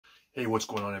Hey, what's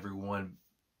going on, everyone?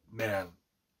 Man,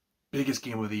 biggest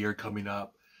game of the year coming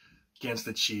up against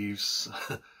the Chiefs.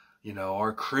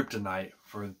 Our kryptonite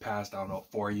for the past, I don't know,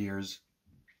 4 years.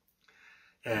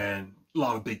 And a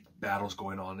lot of big battles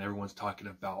going on. Everyone's talking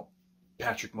about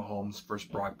Patrick Mahomes versus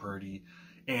Brock Purdy,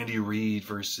 Andy Reid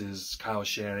versus Kyle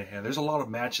Shanahan. There's a lot of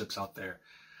matchups out there.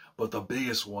 But the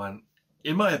biggest one,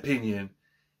 in my opinion,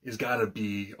 is got to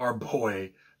be our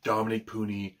boy, Dominick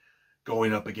Puni,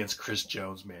 going up against Chris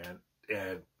Jones, man.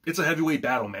 And it's a heavyweight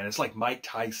battle, man. It's like Mike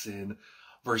Tyson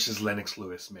versus Lennox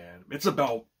Lewis, man. It's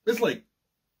like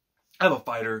I have a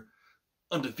fighter,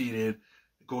 undefeated,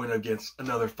 going against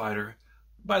another fighter.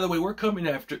 By the way, we're coming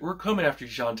after you,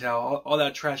 Chantal. All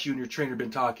that trash you and your trainer been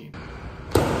talking.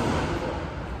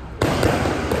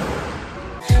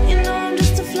 I'm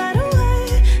just a flight away.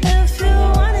 If you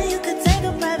want it, you could take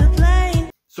a private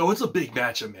plane. So it's a big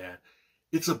matchup, man.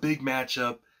 It's a big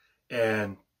matchup,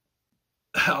 and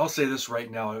I'll say this right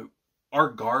now. Our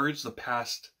guards,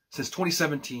 since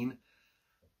 2017,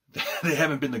 they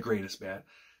haven't been the greatest, man.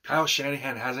 Kyle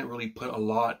Shanahan hasn't really put a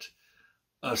lot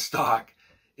of stock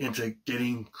into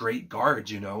getting great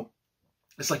guards,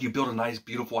 It's like you build a nice,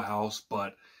 beautiful house,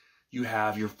 but you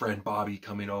have your friend Bobby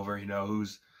coming over,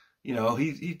 who's,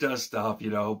 he does stuff,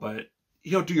 but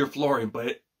he'll do your flooring,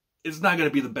 but it's not going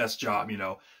to be the best job,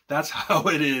 That's how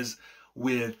it is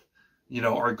with,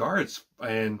 our guards.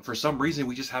 And for some reason,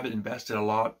 we just haven't invested a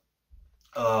lot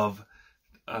of,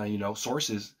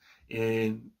 sources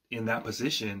in that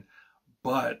position.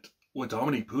 But with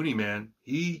Dominick Puni, man,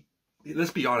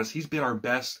 let's be honest, he's been our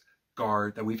best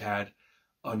guard that we've had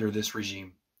under this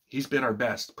regime. He's been our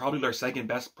best. Probably our second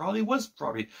best. Probably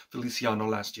Feliciano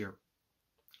last year.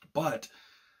 But,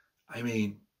 I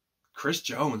mean, Chris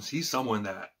Jones, he's someone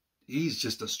that he's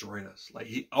just destroyed us.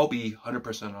 I'll be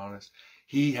 100% honest.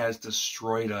 He has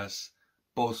destroyed us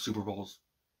both Super Bowls.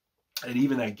 And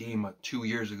even that game 2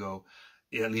 years ago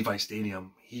at Levi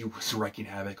Stadium, he was wreaking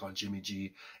havoc on Jimmy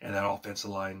G and that offensive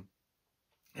line.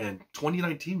 And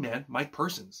 2019, man, Mike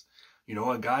Persons,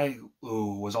 a guy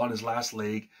who was on his last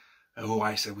leg, who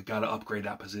I said we got to upgrade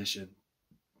that position.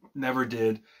 Never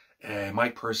did. And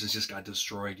Mike Persons just got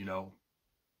destroyed,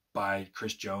 by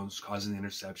Chris Jones, causing the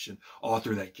interception all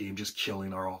through that game, just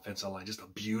killing our offensive line, just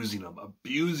abusing them.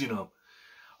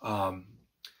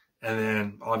 And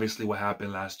then obviously what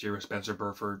happened last year with Spencer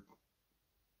Burford.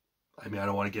 I mean, I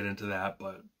don't want to get into that,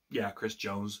 but yeah, Chris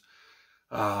Jones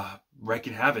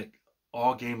wreaking havoc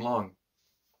all game long,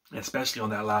 especially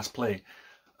on that last play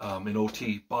in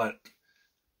OT. But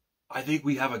I think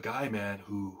we have a guy, man,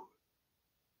 who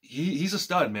he's a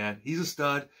stud, man. He's a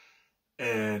stud.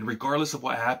 And regardless of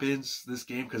what happens this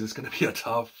game, because it's going to be a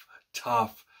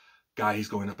tough guy he's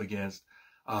going up against,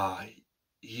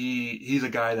 he's a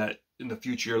guy that in the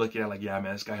future you're looking at like, yeah,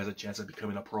 man, this guy has a chance of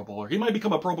becoming a Pro Bowler. He might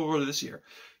become a Pro Bowler this year.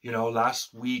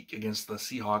 Last week against the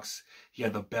Seahawks, he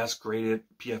had the best graded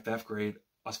PFF grade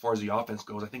as far as the offense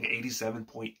goes. I think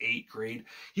 87.8 grade.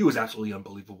 He was absolutely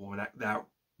unbelievable. And that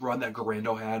run that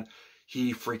Garando had,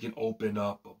 he freaking opened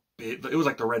up a bit. It was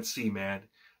like the Red Sea, man.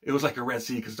 It was like a Red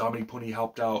Sea because Dominick Puni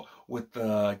helped out with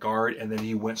the guard, and then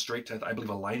he went straight to, I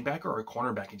believe, a linebacker or a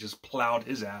cornerback and just plowed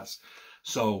his ass.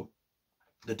 So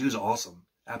the dude's awesome.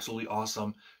 Absolutely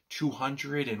awesome.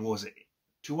 200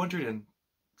 and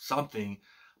something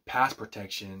pass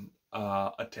protection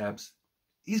attempts.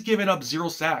 He's given up 0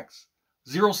 sacks.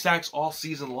 0 sacks all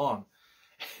season long.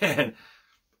 And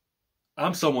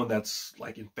I'm someone that's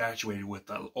like infatuated with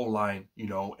the O-line,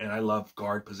 and I love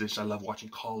guard position. I love watching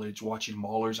college, watching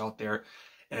maulers out there.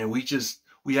 And we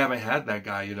haven't had that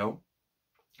guy,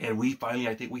 And we finally,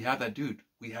 I think we have that dude.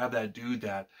 We have that dude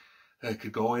that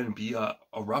could go in and be a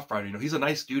Rough Rider. He's a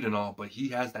nice dude and all, but he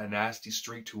has that nasty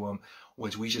streak to him,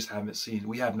 which we just haven't seen.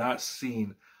 We have not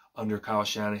seen under Kyle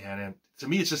Shanahan. And to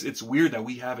me, it's weird that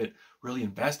we haven't really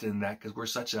invested in that because we're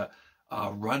such a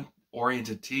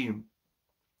run-oriented team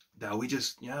that we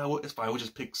just, it's fine. We'll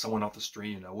just pick someone off the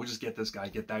street, We'll just get this guy,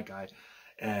 get that guy.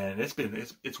 And it's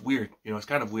weird. It's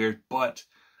kind of weird. But,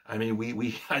 I mean,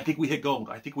 I think we hit gold.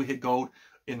 I think we hit gold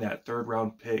in that 3rd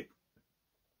round pick.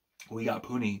 We got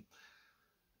Puni.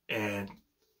 And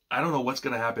I don't know what's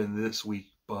going to happen this week,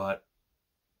 but,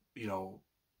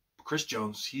 Chris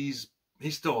Jones, he's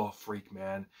still a freak,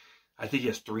 man. I think he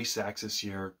has 3 sacks this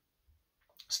year.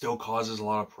 Still causes a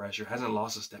lot of pressure. Hasn't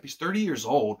lost a step. He's 30 years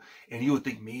old, and you would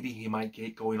think maybe he might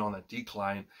get going on a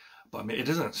decline, but it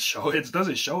doesn't show. It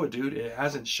doesn't show it, dude. It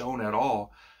hasn't shown at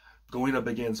all. Going up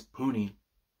against Puni,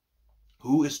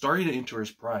 who is starting to enter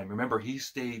his prime. Remember, he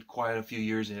stayed quite a few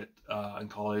years in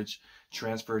college,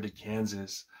 transferred to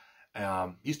Kansas.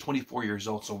 He's 24 years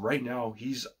old, so right now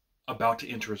he's about to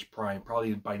enter his prime.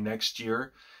 Probably by next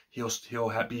year, he'll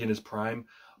be in his prime.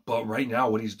 But right now,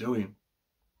 what he's doing,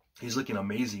 he's looking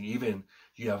amazing. Even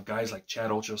you have guys like Chad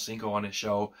Ochocinco on his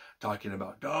show talking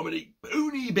about Dominick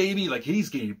Puni, baby. Like, he's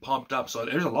getting pumped up. So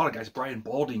there's a lot of guys. Brian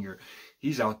Baldinger,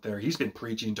 he's out there. He's been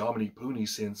preaching Dominick Puni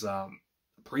since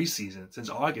preseason. Since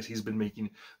August, he's been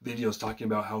making videos talking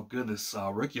about how good this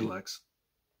rookie looks.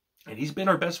 And he's been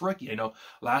our best rookie. I know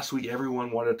last week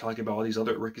everyone wanted to talk about all these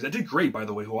other rookies that did great, by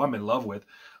the way, who I'm in love with.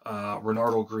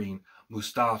 Renardo Green,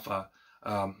 Mustafa.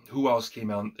 Who else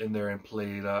came out in there and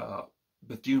played?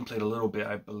 Bethune played a little bit,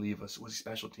 I believe, was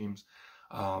special teams.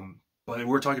 But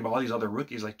we're talking about all these other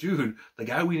rookies. Like, dude, the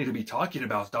guy we need to be talking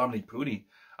about is Dominick Puni.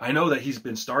 I know that he's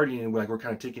been starting and like we're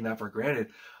kind of taking that for granted.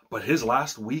 But his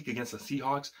last week against the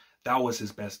Seahawks, that was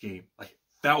his best game. Like,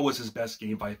 that was his best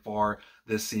game by far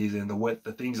this season.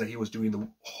 The things that he was doing, the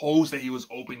holes that he was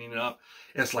opening up.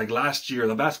 It's like last year,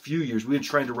 the last few years, we've been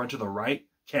trying to run to the right,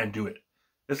 can't do it.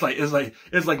 It's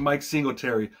like Mike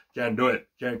Singletary, can't do it,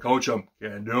 can't coach him,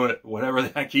 can't do it. Whatever the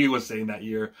heck he was saying that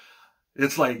year.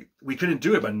 It's like we couldn't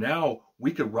do it, but now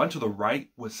we could run to the right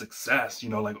with success. You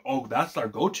know, like, oh, that's our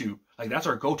go-to. Like, that's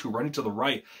our go-to, running to the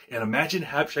right. And imagine,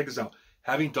 check this out,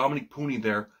 having Dominick Puni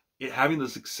there, having the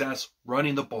success,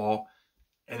 running the ball,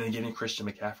 and then getting Christian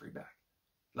McCaffrey back.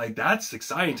 Like, that's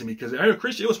exciting to me because I know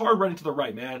Christian, it was hard running to the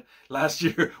right, man. Last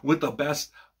year with the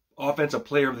best offensive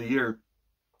player of the year.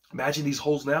 Imagine these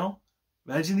holes now.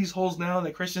 Imagine these holes now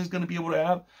that Christian's going to be able to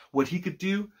have, what he could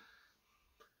do.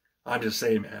 I'm just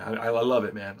saying, man. I love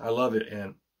it, man. I love it.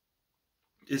 And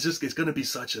it's going to be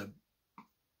such a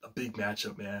big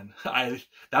matchup, man.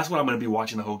 That's what I'm going to be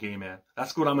watching the whole game, man.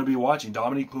 That's what I'm going to be watching.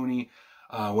 Dominick Puni,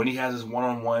 when he has his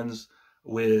one-on-ones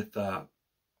with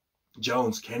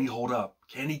Jones, can he hold up?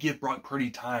 Can he give Brock Purdy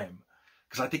time?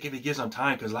 Because I think if he gives him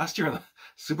time, because last year in the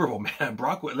Super Bowl, man,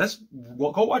 Brock,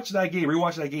 go watch that game,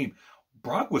 rewatch that game.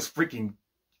 Brock was freaking,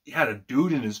 he had a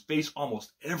dude in his face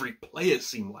almost every play, it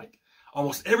seemed like.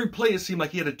 Almost every play, it seemed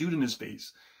like he had a dude in his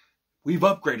face. We've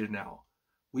upgraded now.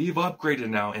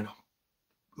 And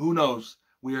who knows?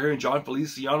 We are hearing John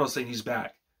Feliciano saying he's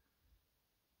back.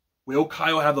 Will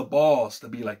Kyle have the balls to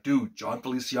be like, dude, John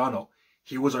Feliciano,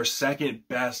 he was our second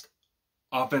best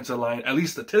offensive line, at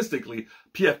least statistically,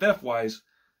 PFF-wise,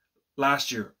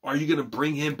 last year. Are you going to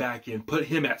bring him back in, put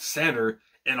him at center,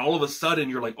 and all of a sudden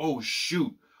you're like, oh,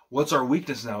 shoot, what's our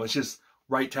weakness now? It's just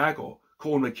right tackle,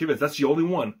 Colton McKivitz. That's the only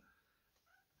one.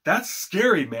 That's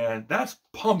scary, man. That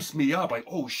pumps me up. Like,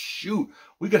 oh, shoot.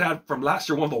 We could have, from last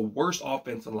year, one of the worst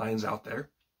offensive lines out there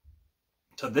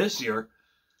to this year,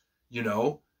 you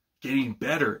know, getting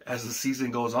better as the season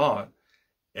goes on.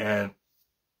 And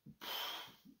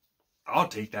I'll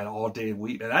take that all day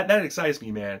week. And that excites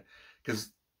me, man.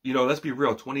 Because, you know, let's be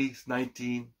real.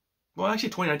 2019, well, actually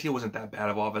 2019 wasn't that bad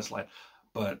of offensive line.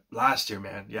 But last year,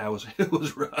 man, yeah, it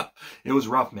was rough. It was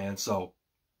rough, man. So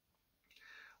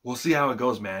we'll see how it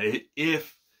goes, man.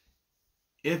 If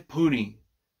Puni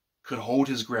could hold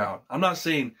his ground, I'm not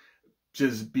saying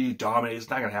just be dominant. It's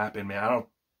not gonna happen, man.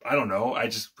 I don't know. I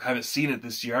just haven't seen it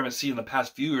this year. I haven't seen in the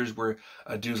past few years where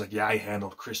a dude's like, yeah, I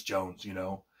handled Chris Jones, you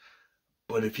know.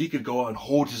 But if he could go and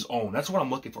hold his own, that's what I'm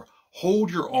looking for.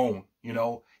 Hold your own, you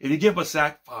know. If you give a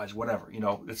sack, fudge, whatever, you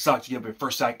know. It sucks. You give your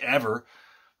first sack ever.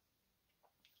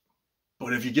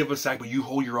 But if you give a sack, but you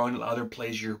hold your own in other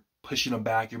plays, you're pushing them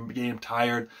back, you're getting them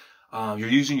tired, you're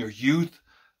using your youth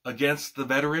against the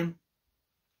veteran,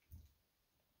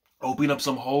 opening up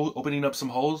some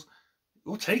holes,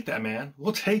 we'll take that, man.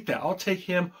 We'll take that. I'll take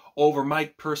him over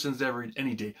Mike Persons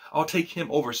any day. I'll take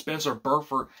him over Spencer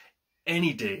Burford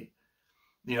any day.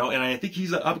 You know, and I think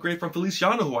he's an upgrade from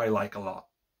Feliciano, who I like a lot.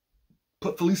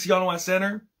 Put Feliciano at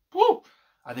center. Woo!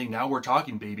 I think now we're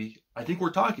talking, baby. I think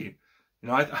we're talking. You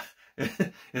know,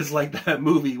 it's like that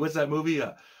movie. What's that movie?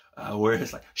 Where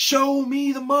it's like, show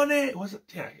me the money. Was it?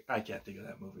 Yeah, I can't think of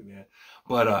that movie, man.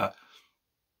 But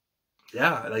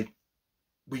yeah, like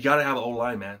we gotta have the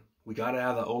O-line, man. We gotta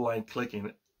have the O-line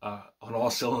clicking on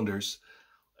all cylinders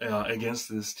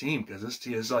against this team, because this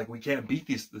team is like, we can't beat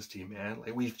this team, man.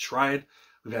 Like, we've tried.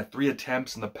 We've had 3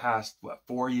 attempts in the past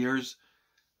 4 years.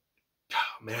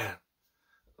 Oh, man.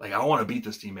 Like, I want to beat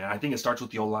this team, man. I think it starts with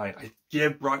the O-line. I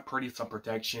give Brock Purdy some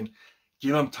protection,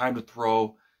 give him time to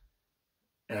throw,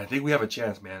 and I think we have a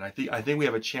chance, man. I think we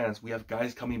have a chance. We have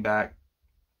guys coming back,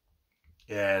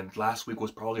 and last week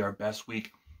was probably our best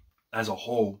week as a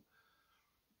whole,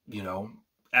 you know,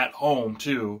 at home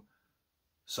too.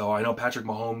 So I know Patrick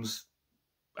Mahomes,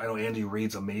 I know Andy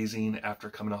Reid's amazing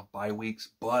after coming off bye weeks,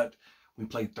 but we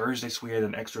played Thursday, so we had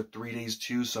an extra 3 days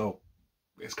too, so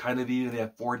it's kind of even, they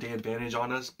have 4-day advantage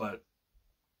on us, but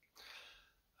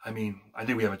I mean, I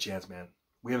think we have a chance, man.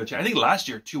 We have a chance. I think last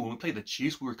year, too, when we played the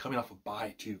Chiefs, we were coming off a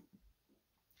bye, too.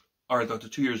 Or the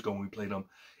 2 years ago when we played them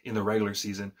in the regular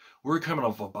season, we were coming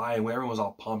off a bye and everyone was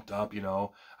all pumped up, you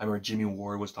know. I remember Jimmy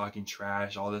Ward was talking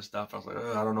trash, all this stuff. I was like,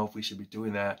 I don't know if we should be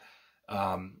doing that.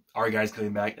 Our guys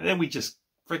coming back. And then we just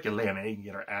freaking lay an egg and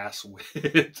get our ass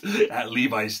whipped at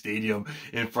Levi's Stadium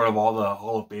in front of all the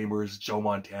Hall of Famers, Joe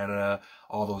Montana,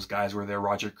 all those guys were there,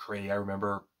 Roger Cray, I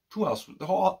remember. Who else?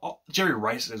 Jerry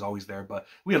Rice is always there, but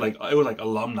we had it was like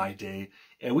alumni day,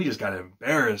 and we just got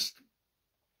embarrassed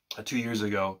 2 years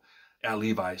ago at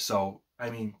Levi. So, I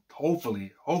mean,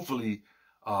 hopefully,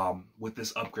 with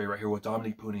this upgrade right here with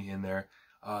Dominick Puni in there,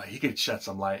 he could shed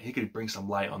some light. He could bring some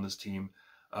light on this team,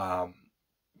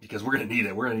 because we're going to need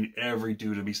it. We're going to need every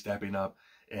dude to be stepping up,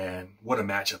 and what a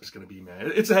matchup it's going to be,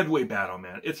 man. It's a heavyweight battle,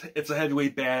 man. It's a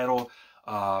heavyweight battle.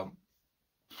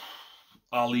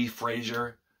 Ali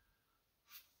Frazier,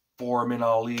 Foreman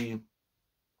Ali,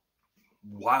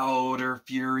 Wilder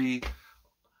Fury,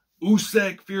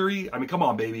 Usyk Fury. I mean, come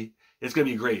on, baby. It's going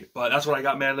to be great. But that's what I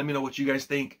got, man. Let me know what you guys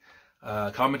think.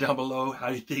 Comment down below how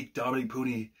you think Dominick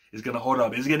Puni is going to hold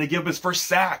up. Is he going to give him his first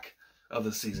sack of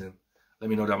the season? Let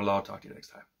me know down below. I'll talk to you next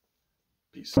time.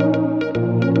 Peace.